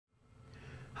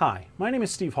Hi, my name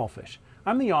is Steve Hullfish.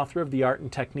 I'm the author of The Art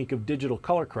and Technique of Digital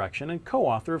Color Correction and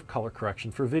co-author of Color Correction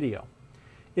for Video.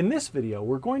 In this video,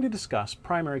 we're going to discuss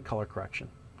primary color correction.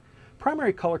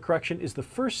 Primary color correction is the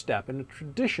first step in a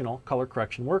traditional color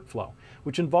correction workflow,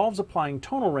 which involves applying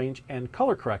tonal range and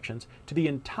color corrections to the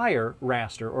entire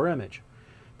raster or image.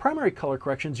 Primary color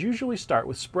corrections usually start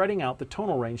with spreading out the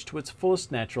tonal range to its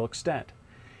fullest natural extent.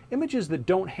 Images that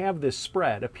don't have this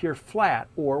spread appear flat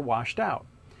or washed out.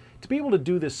 To be able to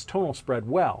do this tonal spread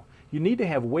well, you need to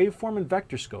have waveform and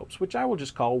vector scopes, which I will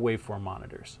just call waveform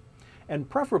monitors, and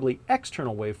preferably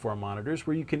external waveform monitors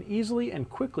where you can easily and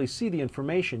quickly see the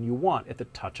information you want at the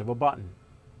touch of a button.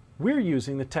 We're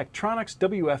using the Tektronix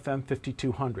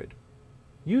WFM5200.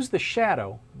 Use the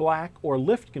shadow, black, or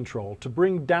lift control to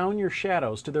bring down your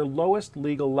shadows to their lowest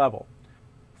legal level.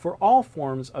 For all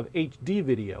forms of HD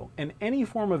video and any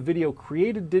form of video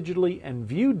created digitally and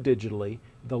viewed digitally,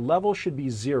 the level should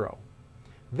be 0.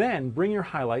 Then bring your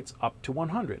highlights up to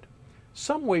 100.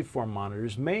 Some waveform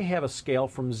monitors may have a scale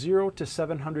from 0 to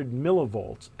 700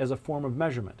 millivolts as a form of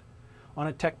measurement. On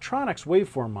a Tektronix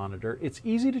waveform monitor, it's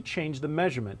easy to change the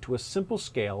measurement to a simple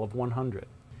scale of 100.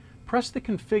 Press the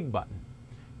Config button.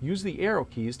 Use the arrow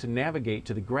keys to navigate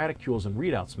to the Graticules and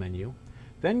Readouts menu.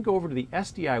 Then go over to the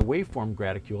SDI waveform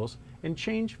graticules and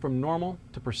change from normal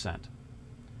to percent.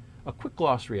 A quick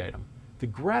glossary item. The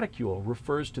graticule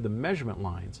refers to the measurement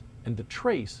lines, and the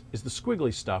trace is the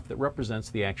squiggly stuff that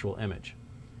represents the actual image.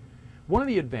 One of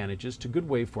the advantages to good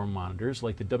waveform monitors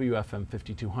like the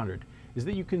WFM5200 is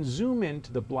that you can zoom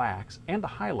into the blacks and the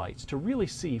highlights to really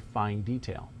see fine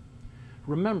detail.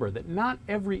 Remember that not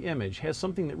every image has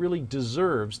something that really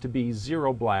deserves to be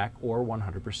 0 black or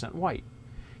 100% white.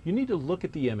 You need to look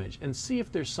at the image and see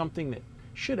if there's something that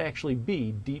should actually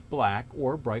be deep black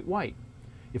or bright white.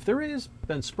 If there is,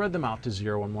 then spread them out to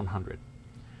 0 and 100.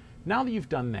 Now that you've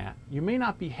done that, you may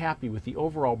not be happy with the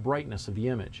overall brightness of the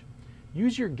image.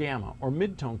 Use your gamma or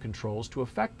midtone controls to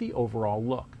affect the overall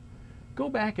look. Go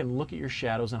back and look at your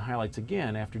shadows and highlights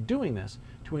again after doing this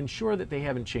to ensure that they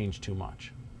haven't changed too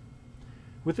much.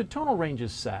 With the tonal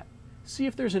ranges set, see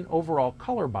if there's an overall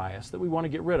color bias that we want to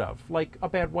get rid of, like a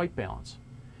bad white balance.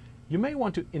 You may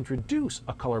want to introduce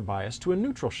a color bias to a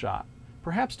neutral shot,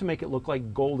 perhaps to make it look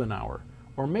like golden hour,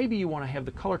 or maybe you want to have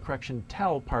the color correction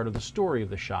tell part of the story of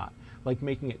the shot, like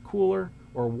making it cooler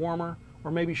or warmer,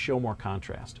 or maybe show more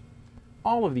contrast.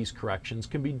 All of these corrections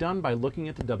can be done by looking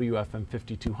at the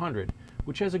WFM5200,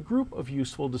 which has a group of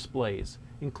useful displays,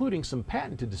 including some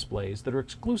patented displays that are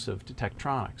exclusive to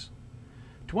Tektronix.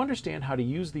 To understand how to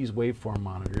use these waveform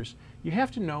monitors, you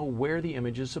have to know where the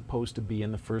image is supposed to be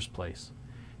in the first place.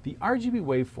 The RGB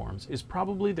waveforms is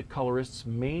probably the colorist's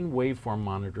main waveform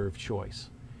monitor of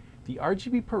choice. The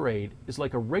RGB parade is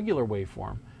like a regular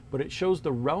waveform, but it shows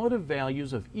the relative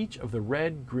values of each of the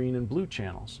red, green, and blue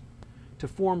channels. To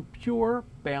form pure,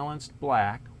 balanced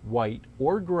black, white,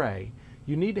 or gray,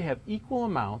 you need to have equal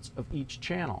amounts of each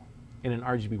channel. In an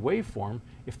RGB waveform,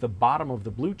 if the bottom of the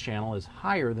blue channel is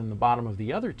higher than the bottom of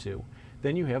the other two,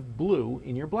 then you have blue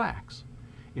in your blacks.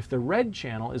 If the red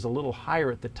channel is a little higher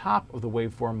at the top of the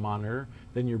waveform monitor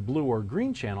than your blue or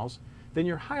green channels, then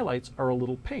your highlights are a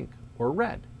little pink or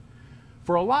red.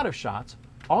 For a lot of shots,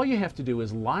 all you have to do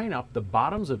is line up the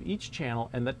bottoms of each channel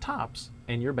and the tops,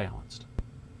 and you're balanced.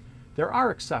 There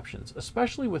are exceptions,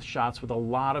 especially with shots with a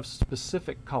lot of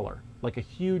specific color, like a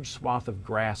huge swath of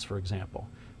grass, for example.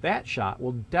 That shot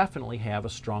will definitely have a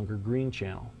stronger green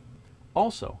channel.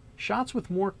 Also, shots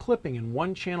with more clipping in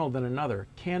one channel than another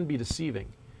can be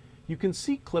deceiving. You can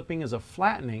see clipping as a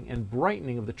flattening and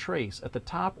brightening of the trace at the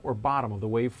top or bottom of the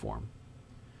waveform.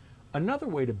 Another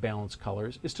way to balance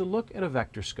colors is to look at a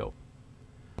vector scope.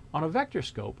 On a vector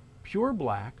scope, pure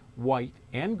black, white,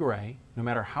 and gray, no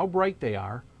matter how bright they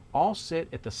are, all sit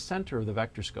at the center of the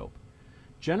vector scope.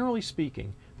 Generally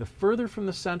speaking, the further from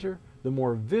the center, the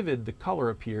more vivid the color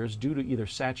appears due to either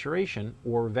saturation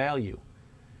or value.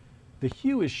 The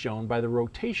hue is shown by the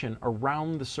rotation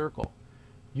around the circle.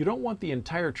 You don't want the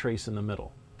entire trace in the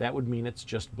middle. That would mean it's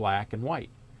just black and white.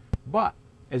 But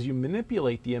as you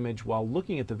manipulate the image while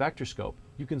looking at the vector scope,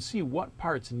 you can see what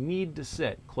parts need to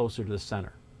sit closer to the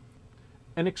center.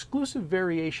 An exclusive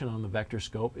variation on the vector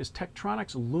scope is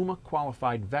Tektronix Luma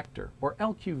Qualified Vector, or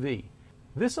LQV.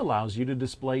 This allows you to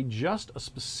display just a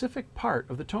specific part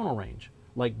of the tonal range,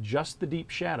 like just the deep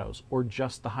shadows or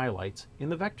just the highlights in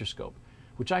the vector scope,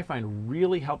 which I find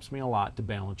really helps me a lot to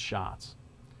balance shots.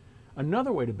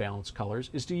 Another way to balance colors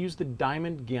is to use the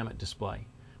diamond gamut display.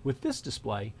 With this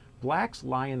display, blacks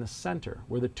lie in the center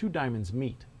where the two diamonds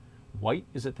meet. White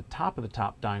is at the top of the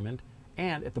top diamond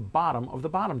and at the bottom of the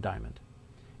bottom diamond.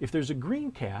 If there's a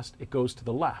green cast, it goes to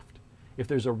the left. If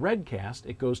there's a red cast,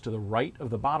 it goes to the right of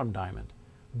the bottom diamond.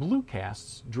 Blue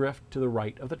casts drift to the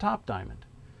right of the top diamond.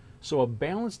 So a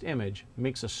balanced image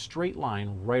makes a straight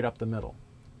line right up the middle.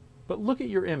 But look at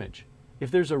your image. If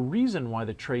there's a reason why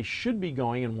the trace should be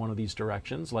going in one of these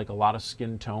directions, like a lot of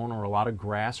skin tone or a lot of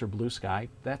grass or blue sky,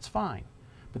 that's fine.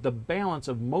 But the balance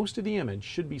of most of the image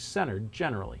should be centered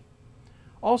generally.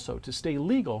 Also, to stay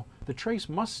legal, the trace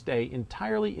must stay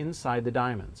entirely inside the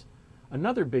diamonds.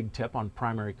 Another big tip on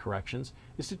primary corrections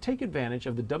is to take advantage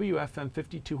of the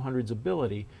WFM5200's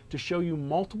ability to show you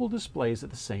multiple displays at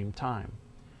the same time.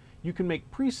 You can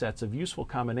make presets of useful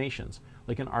combinations,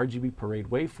 like an RGB parade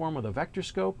waveform with a vector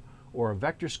scope, or a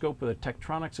vector scope with a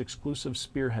Tektronix exclusive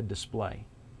spearhead display.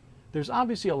 There's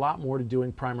obviously a lot more to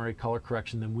doing primary color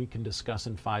correction than we can discuss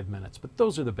in 5 minutes, but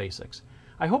those are the basics.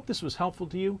 I hope this was helpful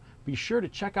to you. Be sure to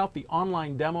check out the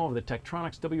online demo of the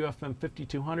Tektronix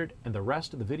WFM5200 and the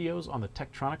rest of the videos on the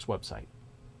Tektronix website.